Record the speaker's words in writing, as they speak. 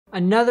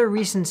Another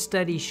recent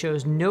study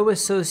shows no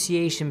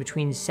association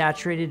between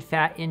saturated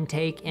fat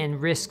intake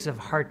and risks of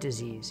heart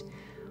disease.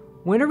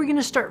 When are we going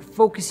to start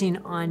focusing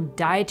on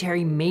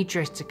dietary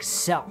matrix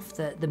itself,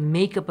 the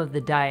makeup of the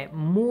diet,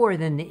 more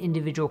than the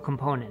individual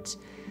components?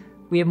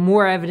 We have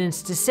more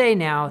evidence to say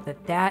now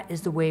that that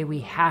is the way we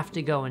have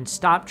to go and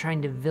stop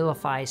trying to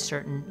vilify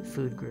certain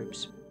food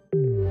groups.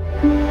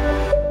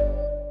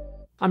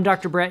 I'm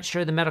Dr. Brett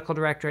Scher, the medical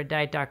director at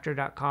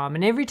dietdoctor.com,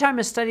 and every time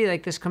a study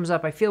like this comes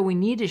up, I feel we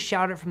need to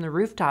shout it from the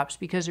rooftops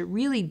because it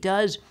really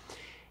does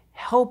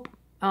help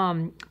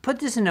put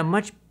this in a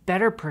much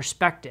better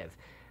perspective.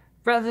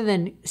 Rather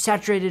than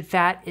saturated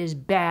fat is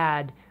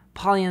bad,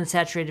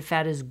 polyunsaturated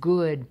fat is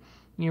good,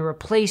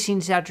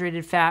 replacing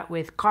saturated fat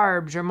with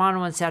carbs or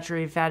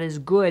monounsaturated fat is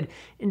good.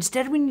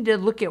 Instead, we need to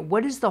look at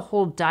what is the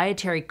whole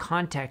dietary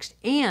context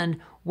and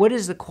what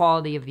is the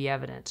quality of the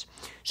evidence.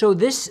 So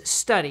this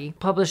study,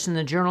 published in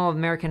the Journal of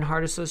American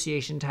Heart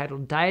Association,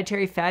 titled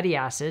Dietary Fatty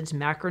Acids,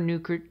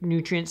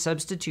 Macronutrient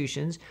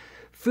Substitutions,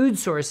 Food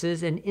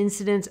Sources, and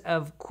Incidence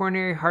of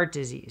Coronary Heart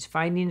Disease,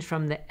 Findings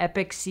from the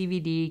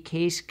EPIC-CVD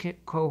Case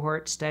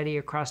Cohort Study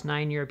across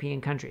 9 European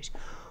countries.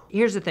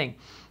 Here's the thing.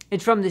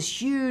 It's from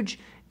this huge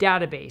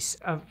database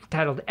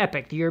titled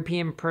EPIC, the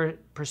European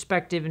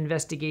Prospective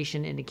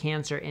Investigation into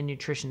Cancer and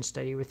Nutrition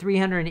Study, with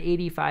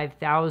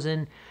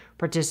 385,000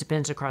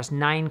 participants across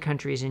 9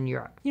 countries in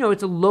Europe.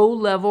 It's a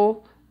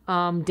low-level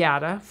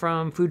data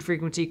from food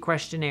frequency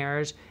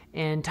questionnaires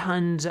and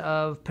tons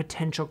of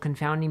potential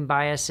confounding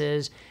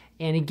biases,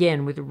 and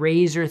again, with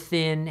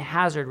razor-thin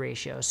hazard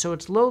ratios. So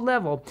it's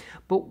low-level,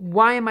 but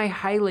why am I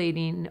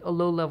highlighting a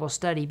low-level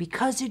study?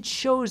 Because it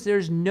shows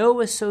there's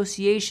no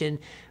association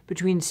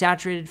between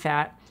saturated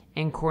fat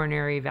and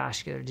coronary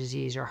vascular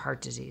disease or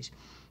heart disease.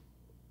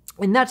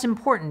 And that's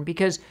important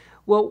because,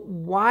 well,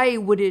 why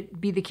would it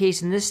be the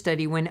case in this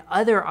study when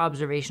other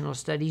observational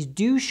studies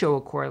do show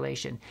a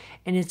correlation?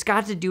 And it's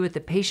got to do with the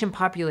patient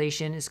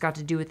population. It's got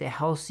to do with the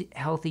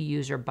healthy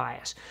user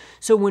bias.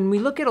 So when we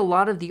look at a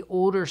lot of the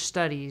older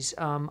studies,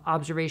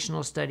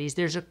 observational studies,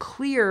 there's a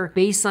clear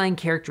baseline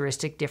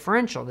characteristic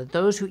differential that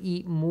those who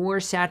eat more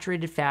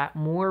saturated fat,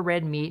 more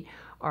red meat,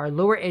 are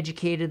lower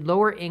educated,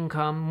 lower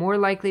income, more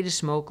likely to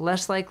smoke,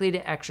 less likely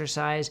to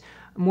exercise,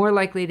 more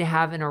likely to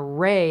have an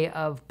array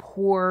of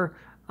poor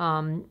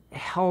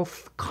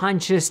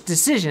health-conscious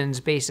decisions,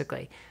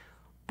 basically.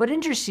 But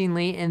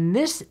interestingly, in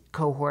this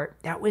cohort,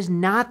 that was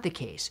not the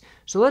case.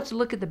 So let's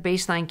look at the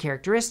baseline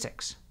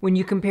characteristics. When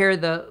you compare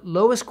the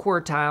lowest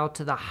quartile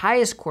to the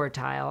highest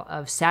quartile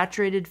of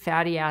saturated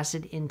fatty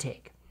acid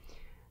intake,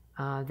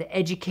 the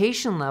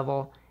education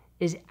level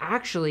is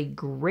actually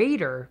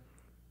greater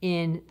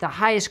in the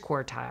highest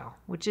quartile,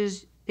 which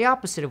is the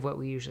opposite of what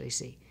we usually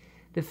see.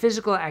 The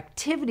physical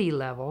activity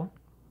level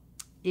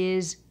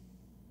is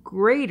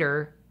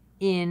greater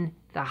in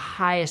the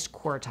highest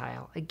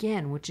quartile,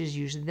 again, which is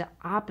usually the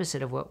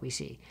opposite of what we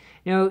see.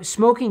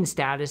 Smoking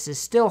status is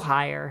still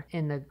higher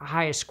in the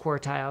highest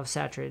quartile of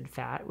saturated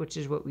fat, which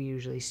is what we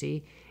usually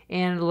see,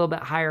 and a little bit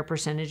higher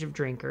percentage of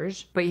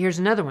drinkers. But here's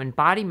another one.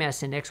 Body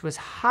mass index was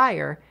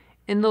higher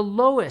in the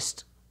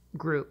lowest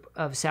group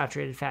of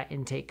saturated fat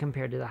intake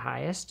compared to the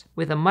highest,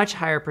 with a much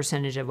higher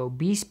percentage of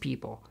obese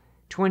people.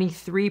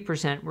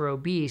 23% were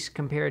obese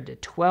compared to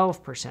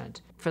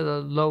 12% for the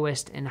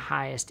lowest and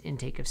highest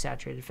intake of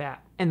saturated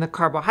fat. And the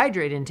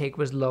carbohydrate intake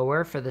was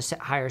lower for the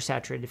higher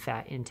saturated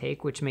fat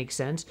intake, which makes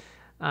sense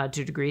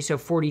to a degree. So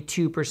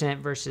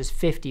 42% versus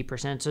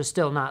 50%. So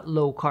still not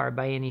low carb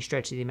by any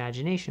stretch of the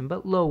imagination,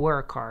 but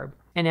lower carb.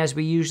 And as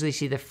we usually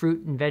see, the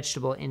fruit and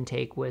vegetable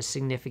intake was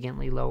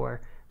significantly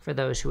lower for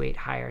those who ate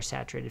higher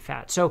saturated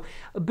fat. So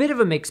a bit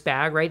of a mixed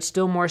bag, right?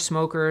 Still more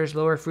smokers,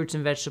 lower fruits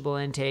and vegetable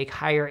intake,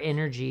 higher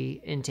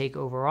energy intake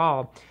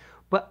overall.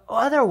 But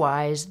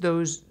otherwise,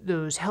 those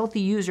healthy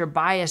user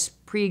bias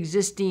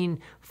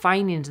pre-existing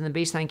findings in the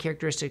baseline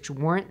characteristics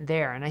weren't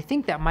there. And I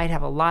think that might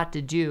have a lot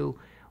to do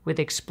with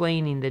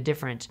explaining the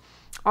difference.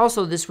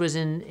 Also, this was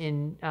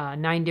in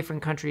 9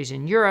 different countries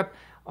in Europe,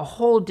 a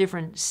whole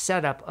different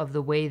setup of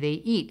the way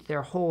they eat.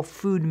 Their whole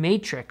food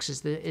matrix is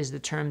the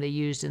term they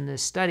used in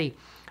this study.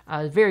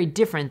 Very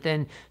different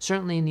than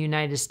certainly in the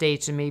United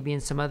States and maybe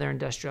in some other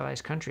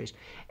industrialized countries.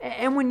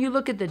 And when you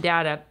look at the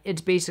data,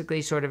 it's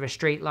basically sort of a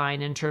straight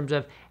line in terms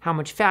of how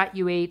much fat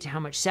you ate, how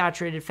much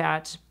saturated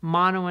fats,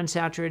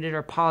 monounsaturated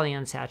or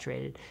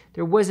polyunsaturated.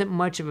 There wasn't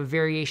much of a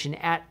variation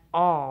at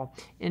all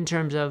in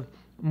terms of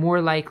more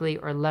likely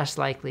or less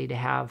likely to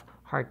have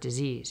heart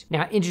disease.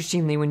 Now,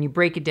 interestingly, when you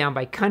break it down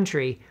by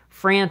country,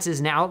 France is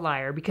an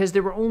outlier because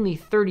there were only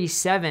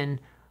 37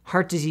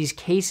 heart disease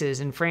cases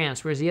in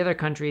France, whereas the other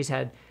countries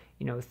had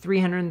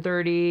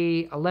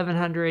 330,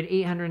 1,100,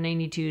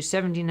 892,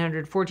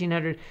 1,700,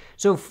 1,400.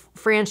 So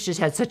France just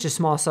had such a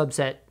small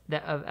subset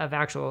of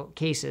actual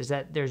cases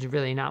that there's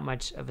really not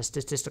much of a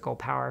statistical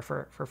power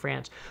for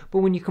France. But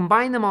when you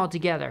combine them all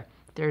together,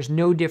 There's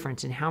no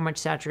difference in how much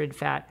saturated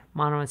fat,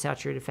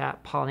 monounsaturated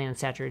fat,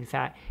 polyunsaturated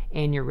fat,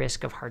 and your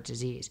risk of heart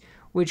disease,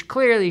 which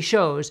clearly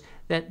shows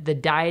that the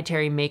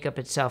dietary makeup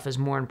itself is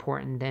more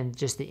important than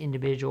just the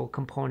individual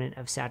component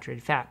of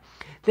saturated fat.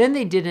 Then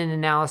they did an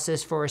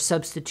analysis for a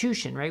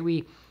substitution, right?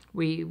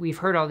 We've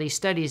heard all these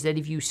studies that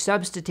if you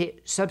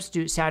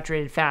substitute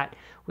saturated fat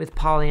with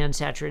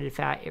polyunsaturated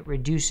fat, it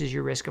reduces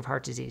your risk of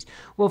heart disease.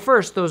 Well,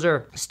 first, those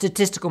are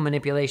statistical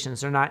manipulations.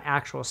 They're not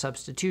actual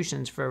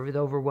substitutions for the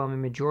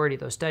overwhelming majority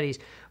of those studies.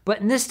 But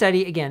in this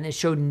study, again, it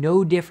showed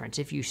no difference.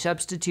 If you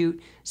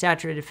substitute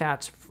saturated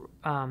fats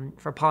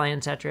for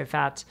polyunsaturated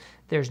fats,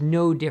 there's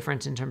no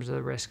difference in terms of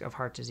the risk of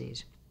heart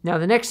disease. Now,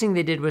 the next thing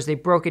they did was they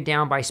broke it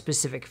down by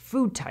specific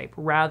food type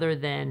rather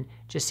than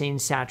just saying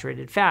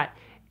saturated fat.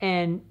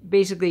 And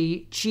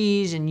basically,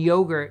 cheese and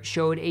yogurt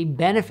showed a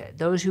benefit.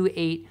 Those who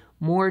ate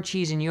more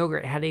cheese and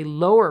yogurt had a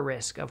lower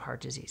risk of heart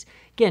disease.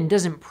 Again,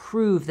 doesn't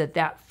prove that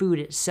that food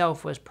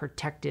itself was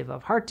protective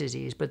of heart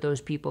disease, but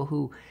those people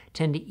who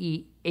tend to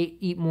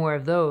eat more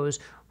of those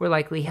were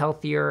likely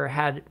healthier,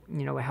 had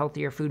a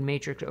healthier food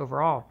matrix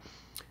overall.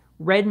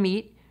 Red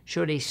meat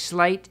showed a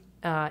slight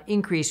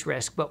increased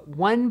risk, but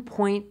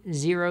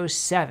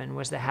 1.07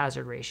 was the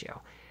hazard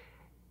ratio.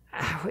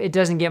 It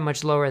doesn't get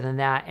much lower than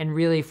that. And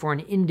really, for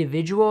an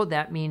individual,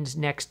 that means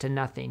next to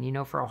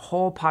nothing. For a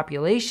whole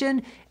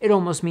population, it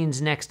almost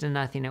means next to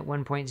nothing at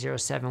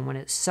 1.07 when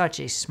it's such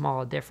a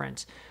small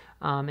difference.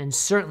 And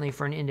certainly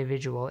for an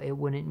individual, it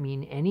wouldn't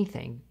mean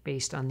anything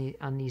based on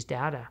these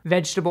data.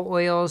 Vegetable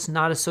oils,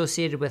 not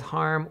associated with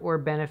harm or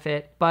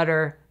benefit.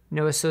 Butter,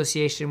 no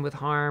association with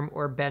harm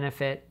or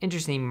benefit.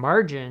 Interesting,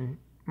 margarine,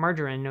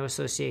 no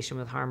association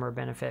with harm or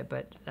benefit,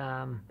 but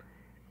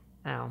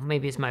I don't know,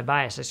 maybe it's my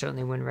bias. I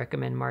certainly wouldn't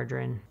recommend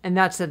margarine. And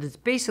that's that it's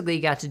basically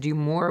got to do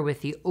more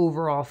with the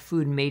overall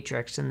food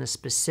matrix and the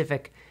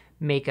specific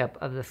makeup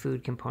of the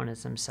food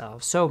components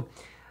themselves. So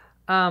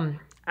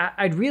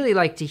I'd really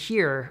like to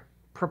hear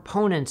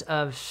proponents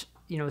of,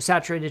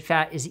 saturated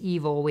fat is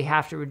evil. We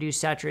have to reduce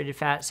saturated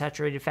fat.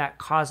 Saturated fat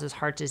causes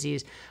heart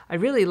disease.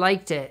 I'd really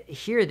like to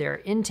hear their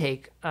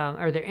intake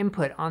or their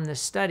input on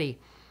this study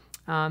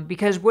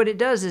because what it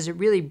does is it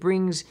really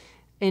brings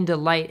into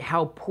light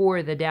how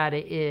poor the data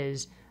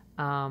is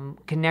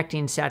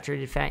connecting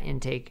saturated fat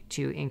intake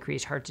to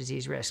increased heart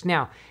disease risk.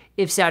 Now,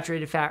 if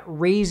saturated fat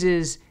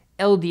raises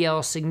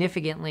LDL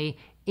significantly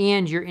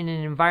and you're in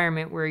an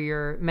environment where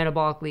you're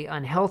metabolically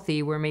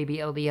unhealthy, where maybe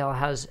LDL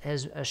has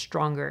a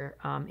stronger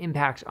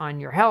impact on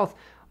your health,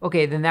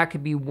 okay, then that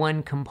could be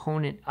one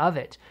component of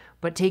it.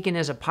 But taken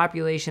as a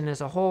population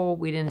as a whole,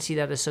 we didn't see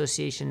that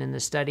association in the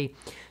study.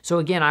 So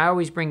again, I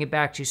always bring it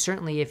back to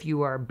certainly if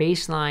you are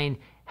baseline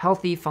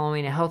healthy,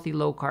 following a healthy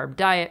low-carb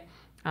diet,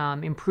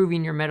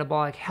 improving your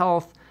metabolic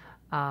health,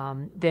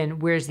 then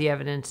where's the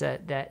evidence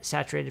that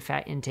saturated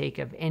fat intake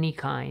of any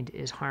kind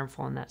is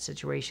harmful in that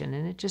situation?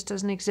 And it just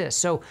doesn't exist.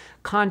 So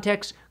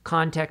context,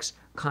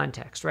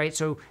 right?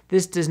 So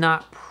this does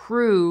not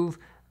prove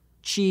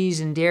cheese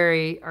and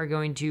dairy are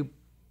going to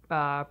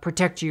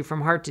protect you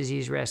from heart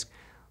disease risk,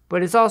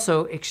 but it's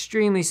also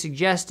extremely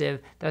suggestive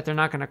that they're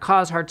not going to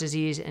cause heart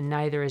disease, and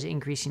neither is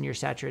increasing your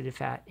saturated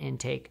fat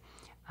intake.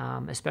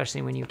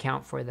 Especially when you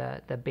account for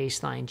the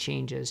baseline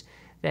changes,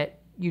 that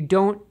you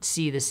don't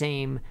see the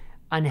same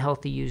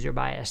unhealthy user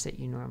bias that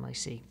you normally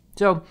see.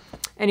 So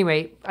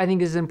anyway, I think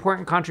this is an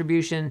important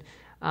contribution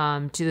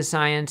to the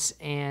science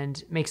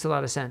and makes a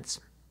lot of sense.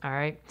 All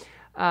right.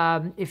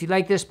 If you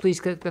like this,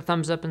 please click the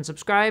thumbs up and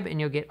subscribe, and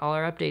you'll get all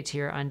our updates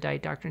here on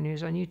Diet Doctor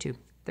News on YouTube.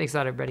 Thanks a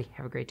lot, everybody.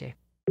 Have a great day.